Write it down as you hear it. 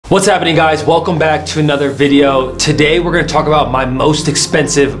What's happening, guys? Welcome back to another video. Today we're going to talk about my most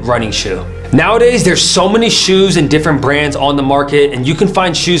expensive running shoe. Nowadays there's so many shoes and different brands on the market, and you can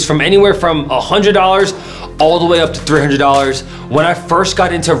find shoes from anywhere from $100 all the way up to $300. When I first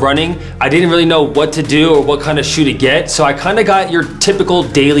got into running, I didn't really know what to do or what kind of shoe to get, so I kind of got your typical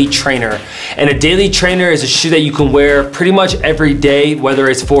daily trainer. And a daily trainer is a shoe that you can wear pretty much every day, whether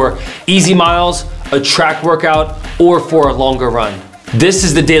it's for easy miles, a track workout, or for a longer run. This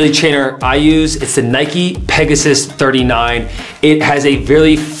is the daily trainer I use. It's the Nike Pegasus 39. It has a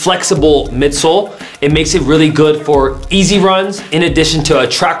very flexible midsole. It makes it really good for easy runs, in addition to a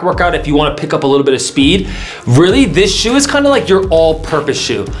track workout if you want to pick up a little bit of speed. Really, this shoe is kind of like your all-purpose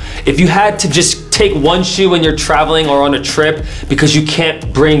shoe. If you had to just take one shoe when you're traveling or on a trip because you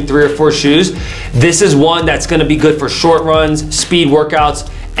can't bring 3 or 4 shoes, this is one that's going to be good for short runs, speed workouts,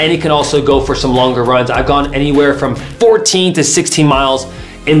 and it can also go for some longer runs. I've gone anywhere from 14 to 16 miles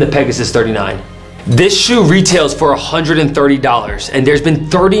in the Pegasus 39. This shoe retails for $130, and there's been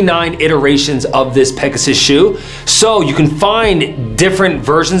 39 iterations of this Pegasus shoe. So you can find different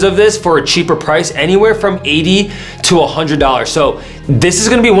versions of this for a cheaper price, anywhere from $80 to $100. So this is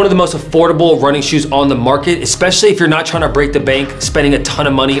gonna be one of the most affordable running shoes on the market, especially if you're not trying to break the bank, spending a ton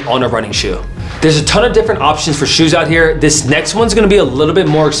of money on a running shoe. There's a ton of different options for shoes out here. This next one's gonna be a little bit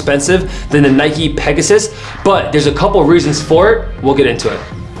more expensive than the Nike Pegasus, but there's a couple reasons for it. We'll get into it.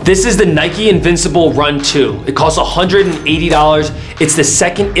 This is the Nike Invincible Run 2. It costs $180. It's the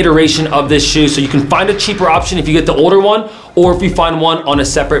second iteration of this shoe, so you can find a cheaper option if you get the older one, or if you find one on a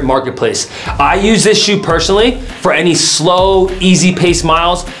separate marketplace. I use this shoe personally for any slow, easy pace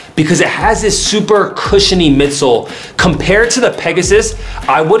miles because it has this super cushiony midsole. Compared to the Pegasus,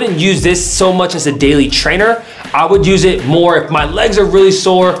 I wouldn't use this so much as a daily trainer. I would use it more if my legs are really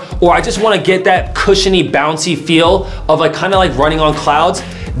sore, or I just want to get that cushiony, bouncy feel of kind of like running on clouds.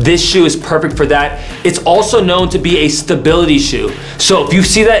 This shoe is perfect for that. It's also known to be a stability shoe. So if you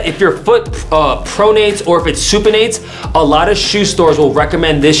see that, if your foot pronates or if it supinates, a lot of shoe stores will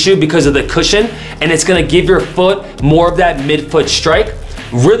recommend this shoe because of the cushion, and it's gonna give your foot more of that midfoot strike.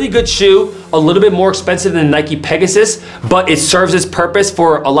 Really good shoe, a little bit more expensive than the Nike Pegasus, but it serves its purpose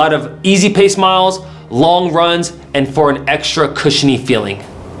for a lot of easy pace miles, long runs, and for an extra cushiony feeling.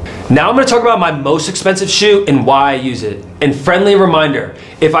 Now I'm gonna talk about my most expensive shoe and why I use it. And friendly reminder,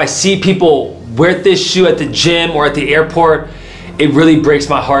 if I see people wear this shoe at the gym or at the airport, it really breaks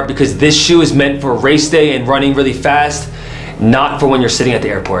my heart because this shoe is meant for race day and running really fast, not for when you're sitting at the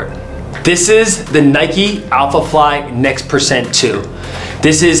airport. This is the Nike Alphafly Next Percent 2.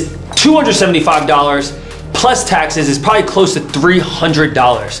 This is $275 plus taxes is probably close to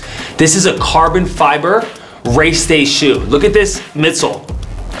 $300. This is a carbon fiber race day shoe. Look at this midsole.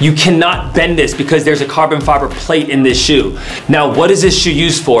 You cannot bend this because there's a carbon fiber plate in this shoe. Now, what is this shoe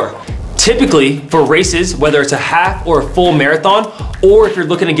used for? Typically for races, whether it's a half or a full marathon, or if you're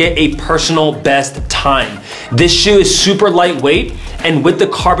looking to get a personal best time. This shoe is super lightweight, and with the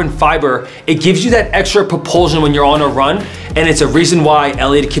carbon fiber, it gives you that extra propulsion when you're on a run, and it's a reason why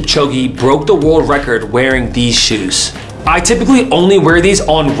Eliud Kipchoge broke the world record wearing these shoes. I typically only wear these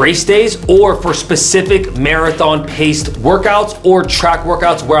on race days or for specific marathon paced workouts or track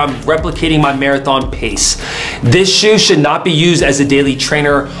workouts where I'm replicating my marathon pace. This shoe should not be used as a daily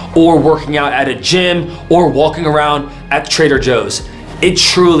trainer or working out at a gym or walking around at Trader Joe's. It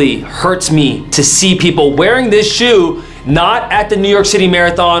truly hurts me to see people wearing this shoe not at the New York City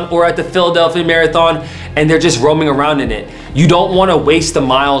Marathon or at the Philadelphia Marathon, and they're just roaming around in it. You don't want to waste the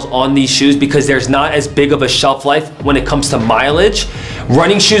miles on these shoes because there's not as big of a shelf life when it comes to mileage.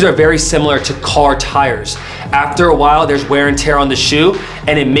 Running shoes are very similar to car tires. After a while, there's wear and tear on the shoe,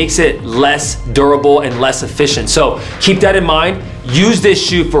 and it makes it less durable and less efficient. So keep that in mind. Use this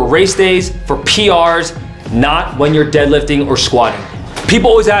shoe for race days, for PRs, not when you're deadlifting or squatting. People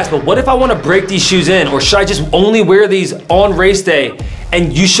always ask, but what if I want to break these shoes in, or should I just only wear these on race day?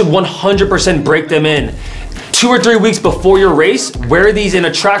 And you should 100% break them in. 2 or 3 weeks before your race, wear these in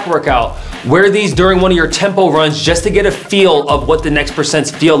a track workout. Wear these during one of your tempo runs just to get a feel of what the next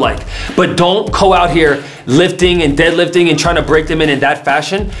percents feel like. But don't go out here lifting and deadlifting and trying to break them in that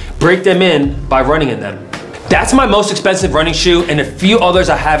fashion. Break them in by running in them. That's my most expensive running shoe, and a few others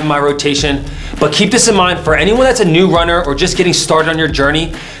I have in my rotation. But keep this in mind, for anyone that's a new runner or just getting started on your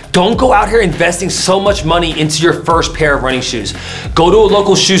journey, don't go out here investing so much money into your first pair of running shoes. Go to a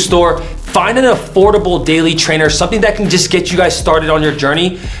local shoe store, find an affordable daily trainer, something that can just get you guys started on your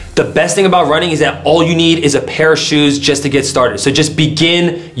journey. The best thing about running is that all you need is a pair of shoes just to get started. So just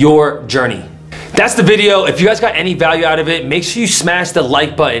begin your journey. That's the video. If you guys got any value out of it, make sure you smash the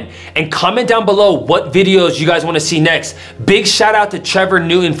like button and comment down below what videos you guys want to see next. Big shout out to Trevor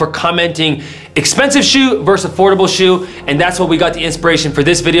Newton for commenting expensive shoe versus affordable shoe, and that's what we got the inspiration for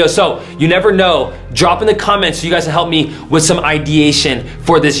this video. So you never know, drop in the comments so you guys can help me with some ideation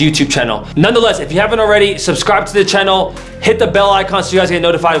for this YouTube channel. Nonetheless, if you haven't already, subscribe to the channel, hit the bell icon so you guys get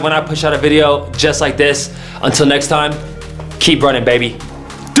notified when I push out a video just like this. Until next time, keep running, baby.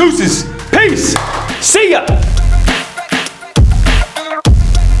 Deuces, peace, see ya.